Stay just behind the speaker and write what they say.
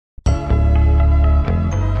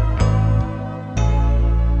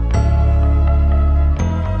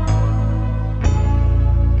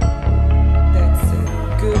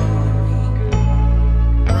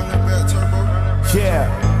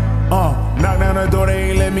the door, they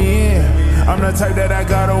ain't let me in. I'm the type that I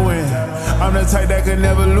gotta win. I'm the type that can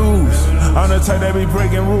never lose. I'm the type that be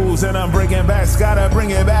breaking rules, and I'm breaking backs. Gotta bring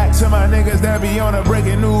it back to my niggas that be on the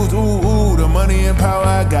breaking news. Ooh, ooh, the money and power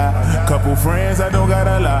I got. Couple friends, I don't got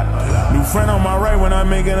a lot. New friend on my right when I'm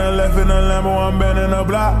making a left in a Lambo, I'm bending a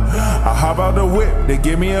block. I hop out the whip, they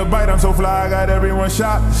give me a bite, I'm so fly, I got everyone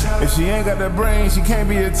shocked. If she ain't got the brain, she can't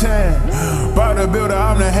be a 10. Bout the builder,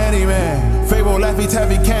 I'm the handyman. Fable, Laffy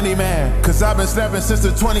Taffy, Candyman. Cause I've been snapping since the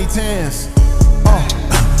 2010s.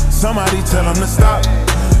 Somebody tell them to stop.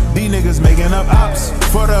 These niggas making up ops.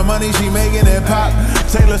 For the money, she making it pop.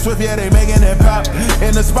 Taylor Swift, yeah, they making it pop.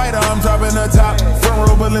 In the Spider, I'm dropping the top. Front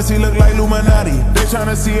row Balenci look like Illuminati. They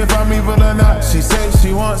tryna see if I'm evil or not. She said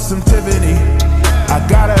she wants some Tiffany. I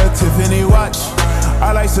got her a Tiffany watch.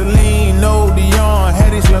 I like Celine, no Dion.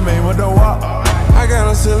 Hedy Slimane with the walk. I got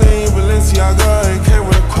on Celine, Balenciaga, IDK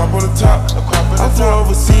with a crop on the top. I flew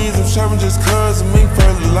overseas, I'm shopping just cause of me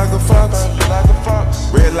first look like a fox.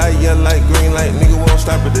 Red light, yellow light, green light, nigga won't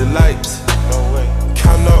stop at the lights.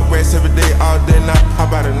 Counting up racks every day, all day, not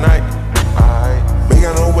pop out at night. Make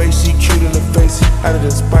out no way, she cute in the face, out of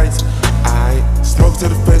the spites. Smoke to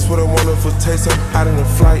the face with a wonderful taste, I'm out in the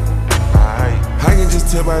flight. I can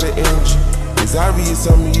just tell by the energy. It's obvious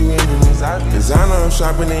some of you enemies. Designer, I'm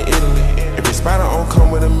shopping in Italy. Every spider on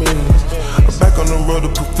come with a millions. I'm back on the road to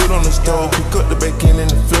put food on the stove. Cook up the bacon in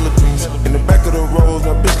the Philippines. In the back of the road,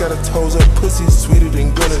 my bitch got her toes up. Pussy sweeter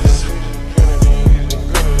than Gunna. These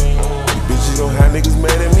bitches gon' have niggas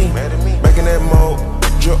mad at me. Back in that mode,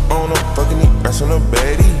 drip on them, fucking these rats on a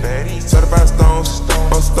baddie. Certified stones,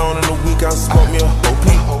 I'm stone in a week, I'll smoke me a whole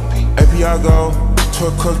peak. APR go. She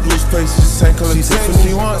said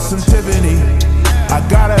she wants some Tiffany. I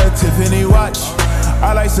got her a Tiffany watch.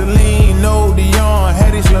 I like Celine, no Dion.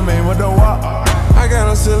 Hedy Slimane with the walk. I got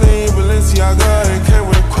on Celine, Balenciaga, IDK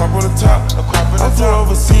with a crop on the top. I flew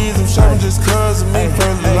overseas, I'm shopping just cause of me.